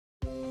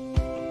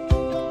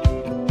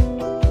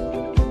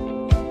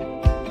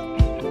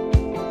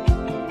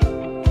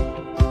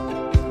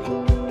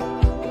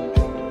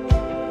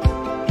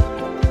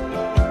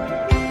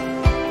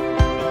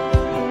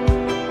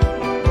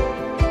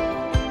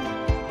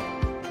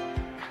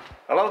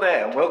Hello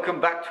there and welcome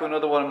back to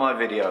another one of my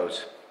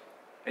videos.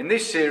 In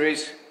this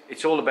series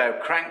it's all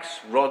about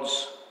cranks,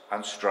 rods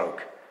and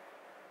stroke.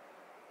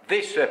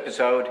 This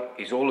episode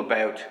is all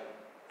about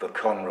the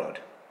conrod.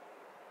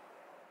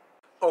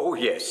 Oh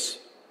yes,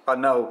 I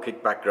know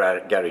Kickback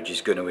Garage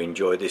is going to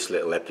enjoy this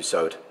little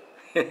episode.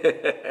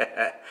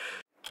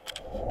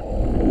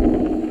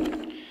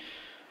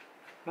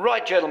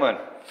 Right gentlemen,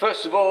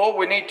 first of all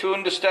we need to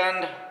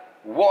understand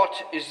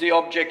what is the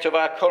object of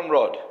our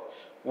conrod.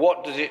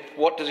 What does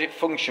it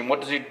function? What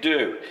does it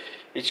do?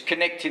 It's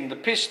connecting the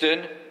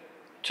piston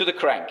to the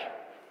crank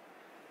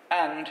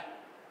and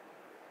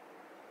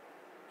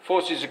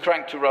forces the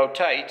crank to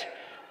rotate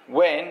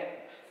when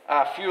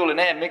our fuel and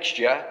air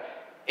mixture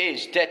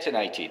is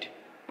detonated.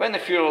 When the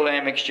fuel and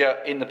air mixture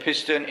in the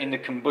piston in the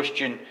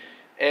combustion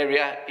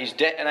area is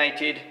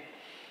detonated,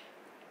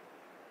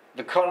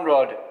 the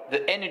conrod,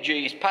 the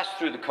energy is passed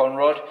through the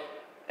conrod,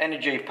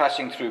 energy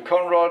passing through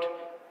conrod,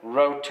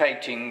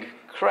 rotating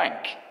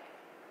crank.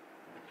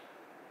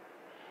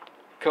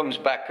 Comes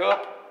back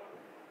up,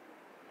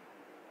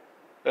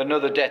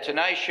 another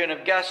detonation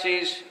of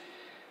gases,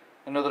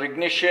 another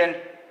ignition,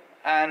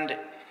 and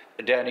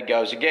down it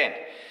goes again.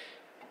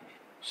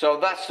 So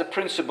that's the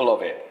principle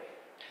of it.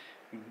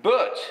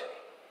 But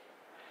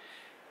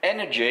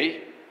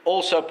energy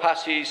also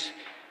passes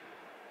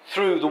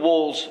through the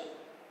walls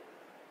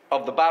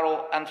of the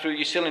barrel and through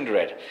your cylinder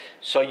head.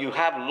 So you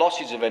have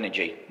losses of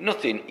energy.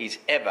 Nothing is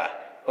ever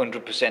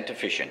 100%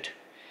 efficient.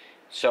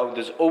 So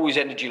there's always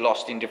energy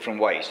lost in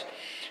different ways.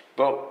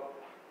 But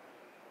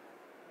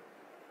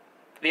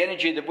the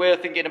energy that we're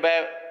thinking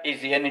about is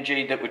the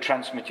energy that we're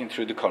transmitting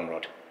through the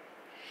conrod.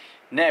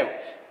 Now,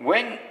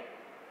 when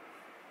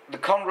the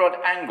conrod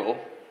angle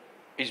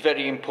is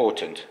very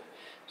important.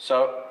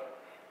 So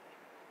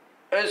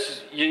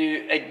as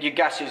your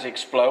gases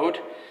explode,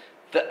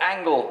 the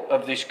angle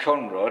of this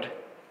conrod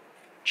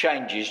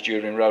changes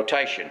during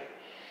rotation.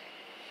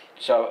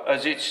 So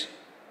as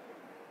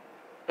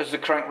the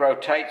crank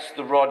rotates,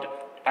 the rod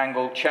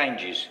angle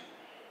changes.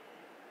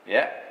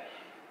 Yeah?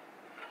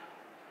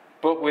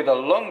 But with a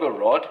longer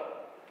rod,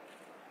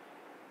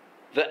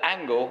 the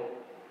angle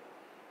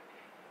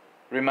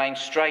remains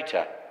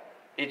straighter.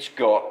 It's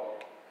got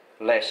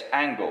less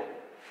angle.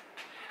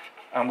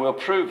 And we'll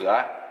prove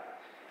that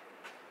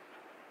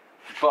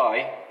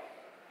by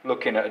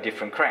looking at a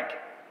different crank.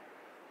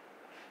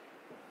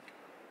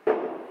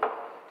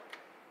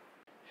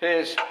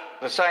 Here's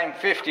the same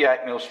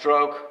 58mm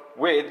stroke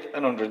with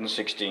an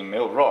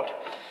 116mm rod.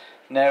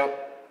 Now,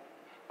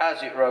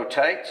 as it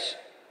rotates,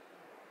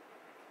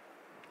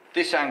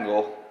 this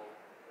angle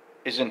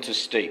isn't as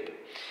steep.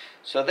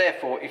 So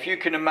therefore, if you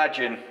can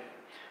imagine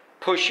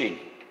pushing,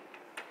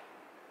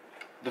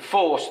 the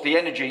force, the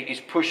energy is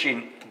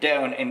pushing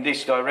down in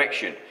this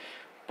direction,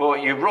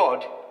 but your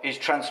rod is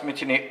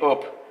transmitting it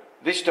up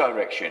this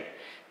direction.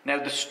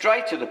 Now the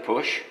straighter the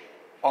push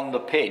on the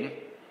pin,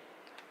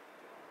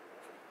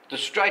 the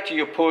straighter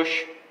you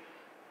push,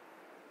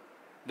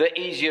 the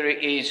easier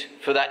it is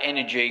for that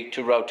energy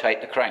to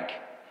rotate the crank.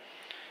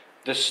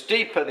 The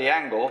steeper the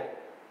angle,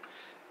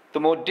 the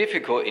more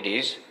difficult it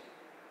is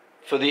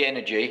for the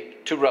energy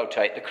to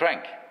rotate the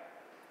crank,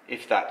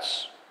 if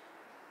that's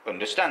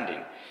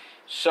understanding.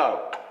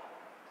 So,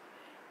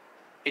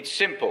 it's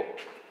simple.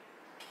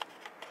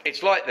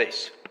 It's like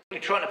this.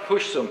 You're trying to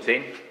push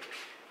something,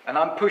 and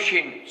I'm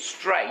pushing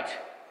straight.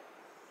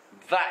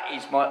 That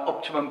is my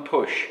optimum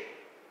push.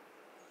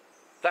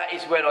 That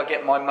is where I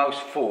get my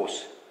most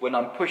force, when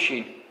I'm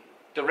pushing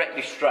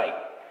directly straight.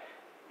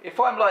 If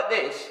I'm like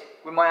this,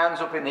 with my hands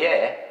up in the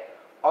air,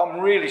 I'm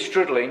really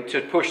struggling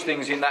to push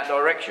things in that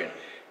direction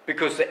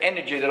because the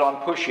energy that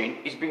I'm pushing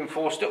is being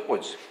forced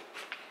upwards.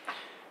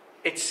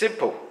 It's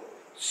simple.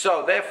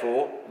 So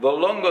therefore, the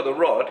longer the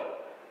rod,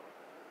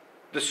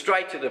 the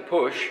straighter the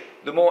push,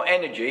 the more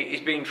energy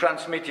is being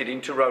transmitted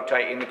into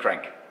rotating the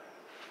crank.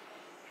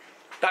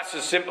 That's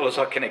as simple as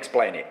I can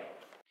explain it.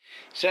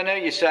 So now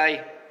you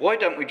say, why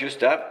don't we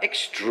just have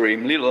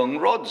extremely long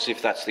rods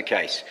if that's the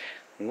case?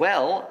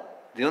 Well,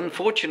 the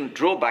unfortunate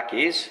drawback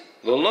is,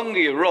 the longer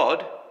your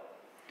rod,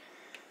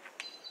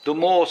 the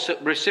more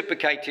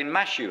reciprocating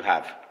mass you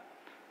have,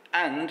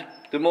 and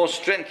the more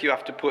strength you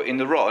have to put in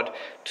the rod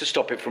to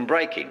stop it from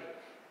breaking.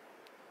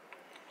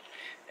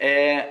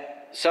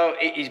 So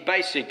it is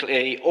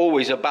basically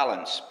always a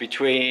balance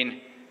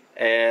between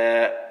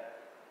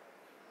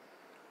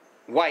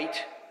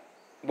weight.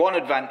 One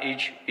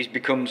advantage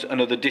becomes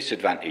another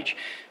disadvantage.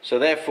 So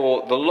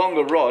therefore the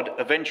longer rod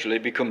eventually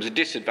becomes a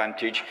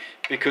disadvantage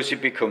because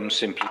it becomes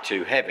simply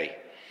too heavy.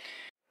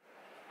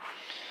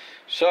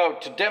 So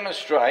to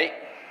demonstrate,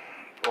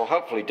 or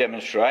hopefully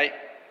demonstrate,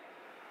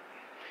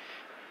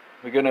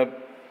 we're going to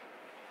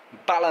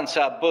balance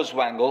our buzz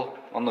wangle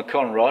on the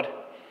conrod,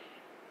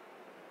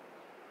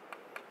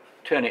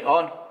 turn it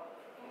on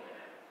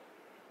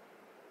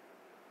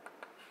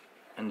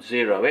and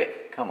zero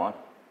it, come on.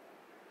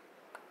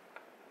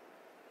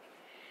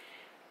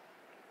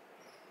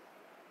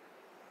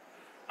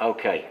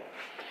 Okay,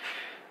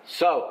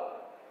 so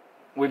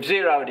we've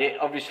zeroed it.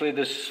 Obviously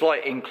there's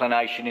slight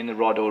inclination in the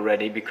rod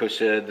already because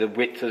the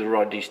width of the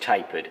rod is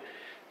tapered.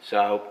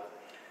 So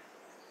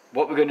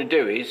what we're going to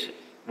do is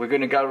we're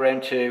going to go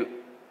around to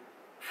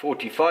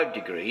 45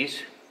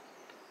 degrees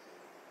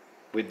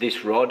with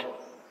this rod,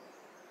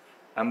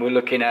 and we're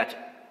looking at,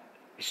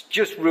 it's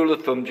just rule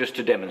of thumb just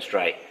to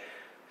demonstrate,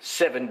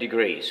 7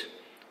 degrees.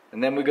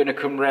 And then we're going to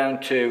come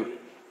round to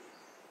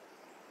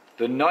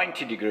the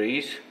 90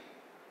 degrees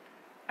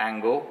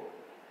angle,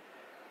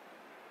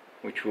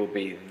 which will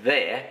be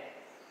there,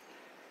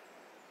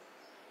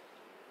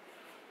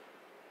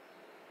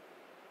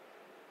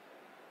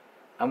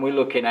 and we're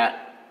looking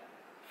at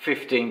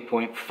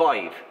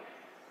 15.5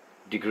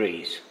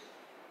 degrees. Is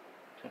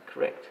that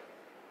correct?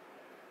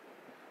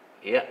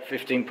 Yeah,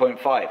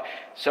 15.5.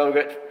 So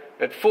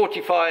at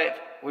 45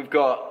 we've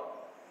got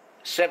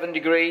 7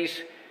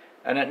 degrees,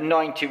 and at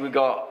 90 we've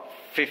got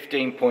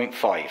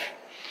 15.5.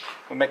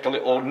 We'll make a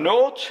little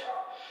note,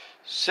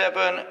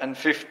 7 and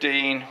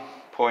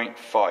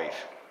 15.5.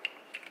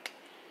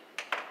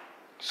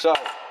 So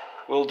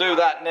we'll do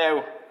that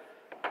now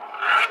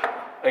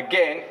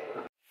again.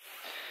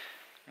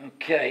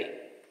 Okay,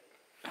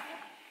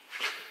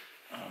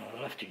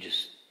 I'll have to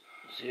just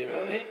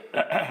zero it.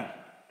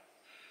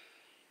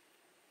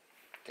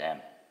 Damn,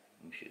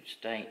 it should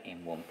stay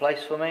in one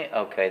place for me.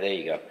 Okay, there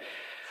you go.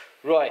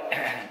 Right,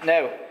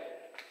 now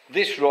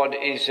this rod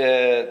is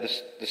the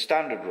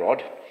standard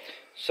rod,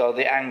 so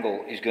the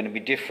angle is going to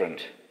be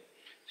different.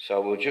 So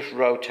we'll just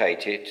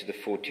rotate it to the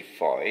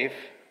 45.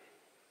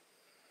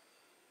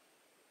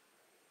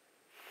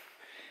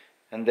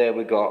 And there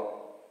we got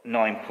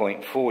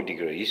 9.4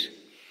 degrees.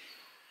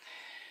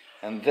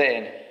 And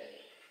then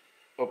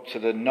up to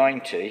the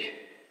 90.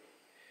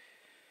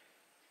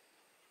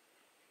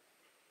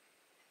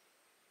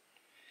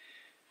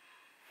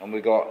 And we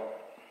got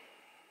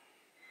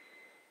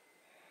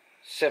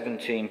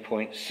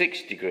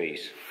 17.6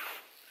 degrees.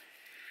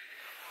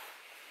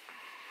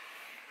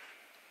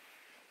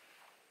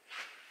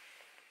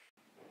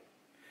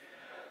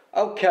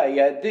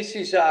 Okay, this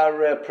is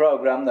our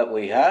program that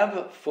we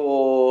have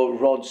for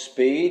rod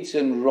speeds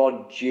and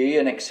rod G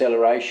and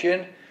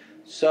acceleration.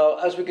 So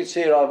as we can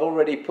see here, I've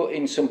already put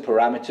in some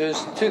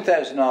parameters: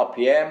 2000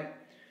 RPM,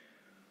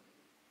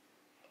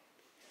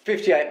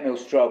 58mm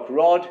stroke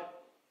rod,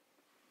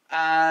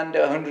 and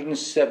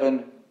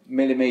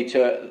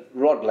 107mm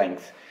rod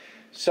length.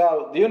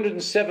 So the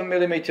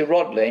 107mm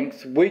rod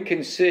length, we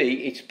can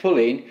see it's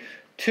pulling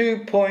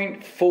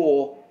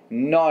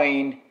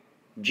 2.49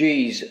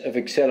 G's of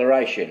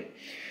acceleration.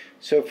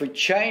 So if we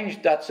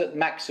change, that's at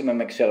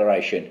maximum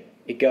acceleration.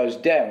 It goes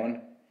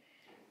down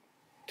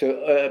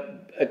to,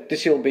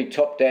 this will be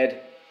top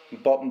dead,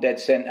 bottom dead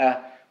center,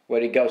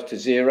 where it goes to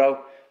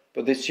 0,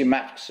 but this is your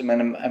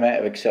maximum amount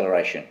of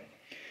acceleration.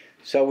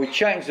 So we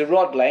change the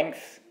rod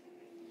length,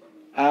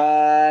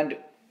 and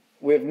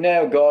we've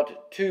now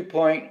got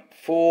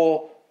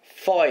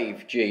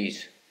 2.45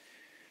 G's.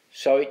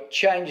 So it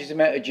changes the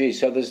amount of G's,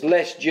 so there's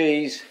less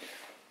G's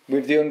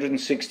with the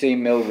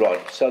 116mm rod,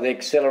 so the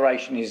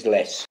acceleration is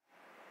less.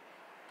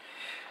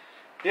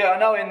 Yeah, I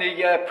know in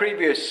the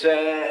previous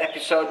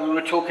episode we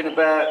were talking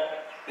about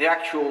the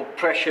actual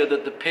pressure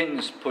that the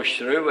pins push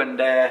through, and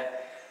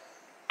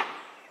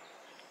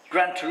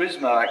Gran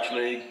Turismo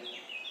actually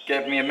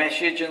gave me a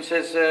message and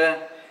says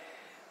that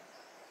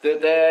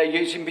they're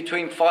using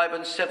between 5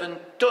 and 7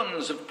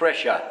 tons of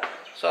pressure.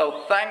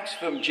 So thanks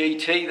from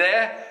GT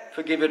there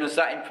for giving us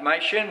that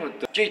information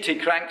with the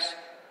GT cranks,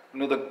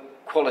 another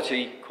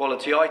quality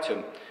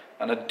item.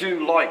 And I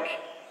do like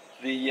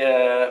the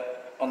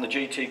on the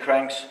GT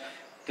cranks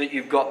that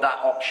you've got that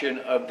option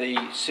of the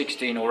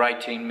 16 or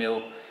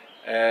 18mm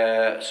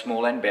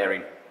small end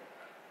bearing.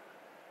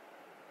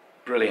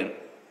 Brilliant.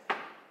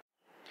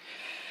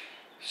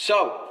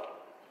 So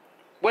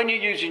when you're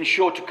using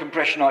shorter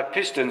compression height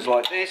pistons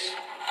like this,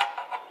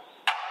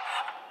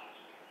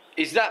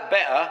 is that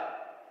better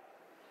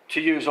to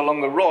use a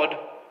longer rod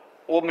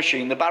or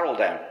machine the barrel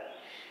down?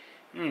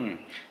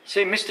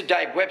 See, Mr.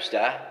 Dave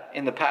Webster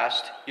in the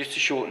past used to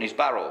shorten his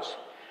barrels,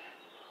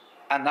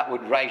 and that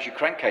would raise your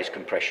crankcase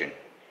compression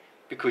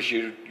because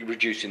you're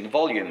reducing the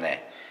volume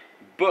there.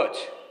 But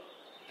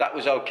that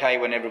was okay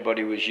when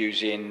everybody was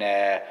using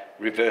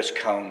reverse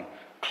cone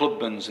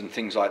clubmans and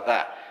things like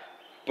that.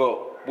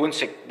 But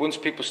once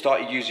people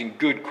started using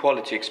good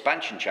quality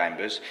expansion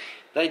chambers,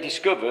 they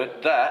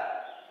discovered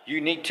that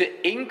you need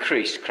to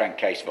increase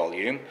crankcase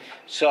volume,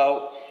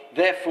 so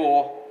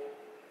therefore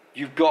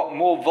you've got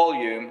more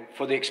volume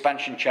for the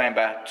expansion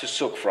chamber to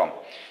suck from.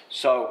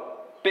 So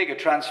bigger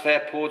transfer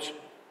ports,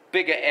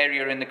 bigger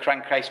area in the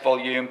crankcase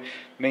volume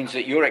means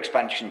that your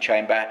expansion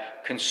chamber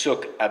can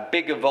suck a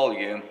bigger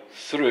volume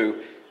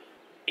through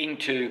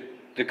into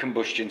the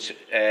combustion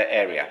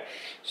area.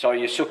 So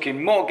you're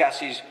sucking more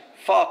gases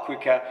far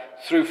quicker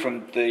through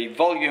from the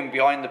volume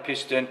behind the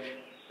piston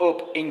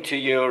up into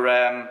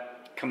your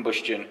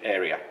combustion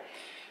area.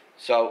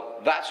 So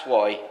that's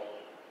why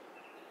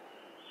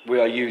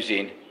we are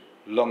using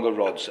longer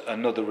rods,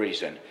 another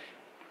reason.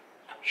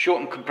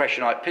 Shortened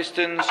compression height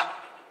pistons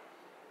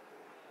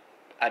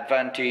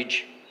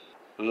advantage,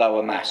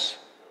 lower mass.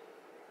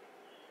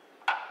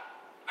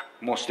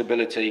 More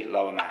stability,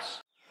 lower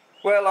mass.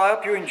 Well, I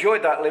hope you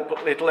enjoyed that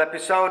little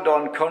episode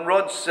on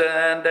conrods,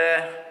 and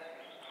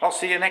I'll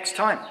see you next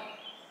time.